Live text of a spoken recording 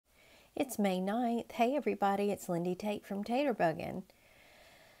It's May 9th. Hey everybody, it's Lindy Tate from Taterbuggin.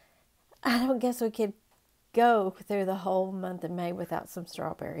 I don't guess we could go through the whole month of May without some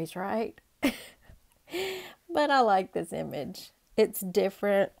strawberries, right? But I like this image. It's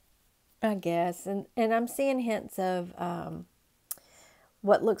different, I guess. And I'm seeing hints of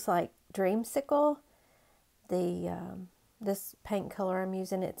what looks like dreamsicle. This paint color I'm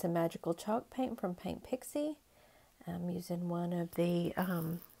using, it's a magical chalk paint from Paint Pixie. I'm using one of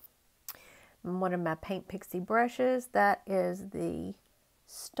my Paint Pixie brushes. That is the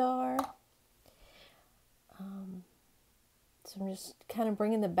Star. So I'm just kind of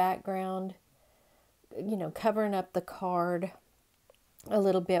bringing the background, covering up the card a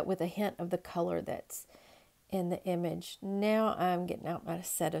little bit with a hint of the color that's in the image. Now I'm getting out my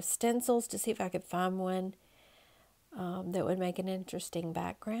set of stencils to see if I could find one that would make an interesting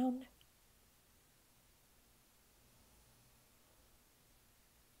background.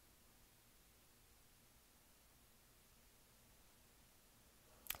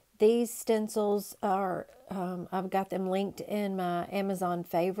 These stencils are, I've got them linked in my Amazon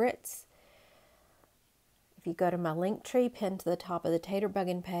favorites. If you go to my link tree pinned to the top of the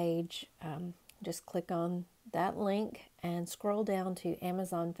Taterbuggin page, just click on that link and scroll down to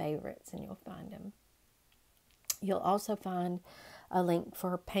Amazon favorites and you'll find them. You'll also find a link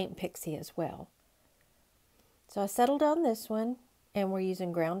for Paint Pixie as well. So I settled on this one, and we're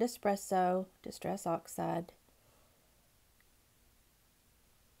using ground espresso, distress oxide.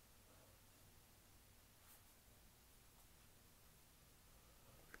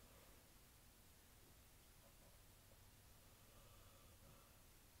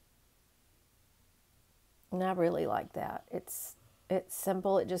 And I really like that. It's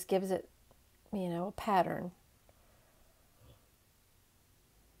simple. It just gives it, a pattern.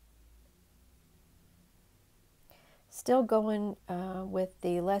 Still going with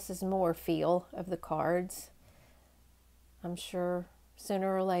the less is more feel of the cards. I'm sure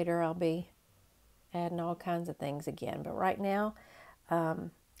sooner or later I'll be adding all kinds of things again. But right now,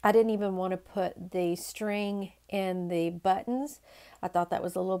 I didn't even want to put the string in the buttons. I thought that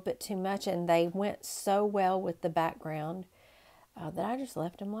was a little bit too much, and they went so well with the background that I just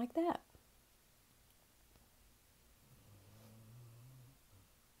left them like that.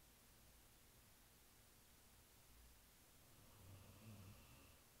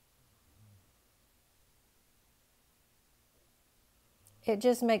 It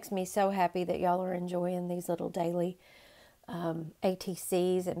just makes me so happy that y'all are enjoying these little daily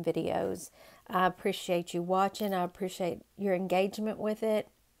ATCs and videos. I appreciate you watching. I appreciate your engagement with it,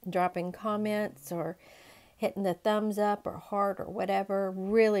 dropping comments or hitting the thumbs up or heart or whatever.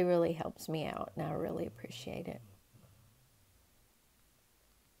 Really, really helps me out, and I really appreciate it.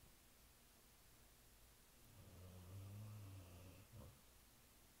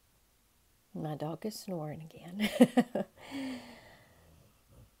 My dog is snoring again.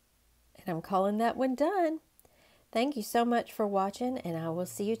 And I'm calling that one done. Thank you so much for watching, and I will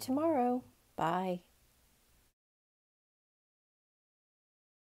see you tomorrow. Bye.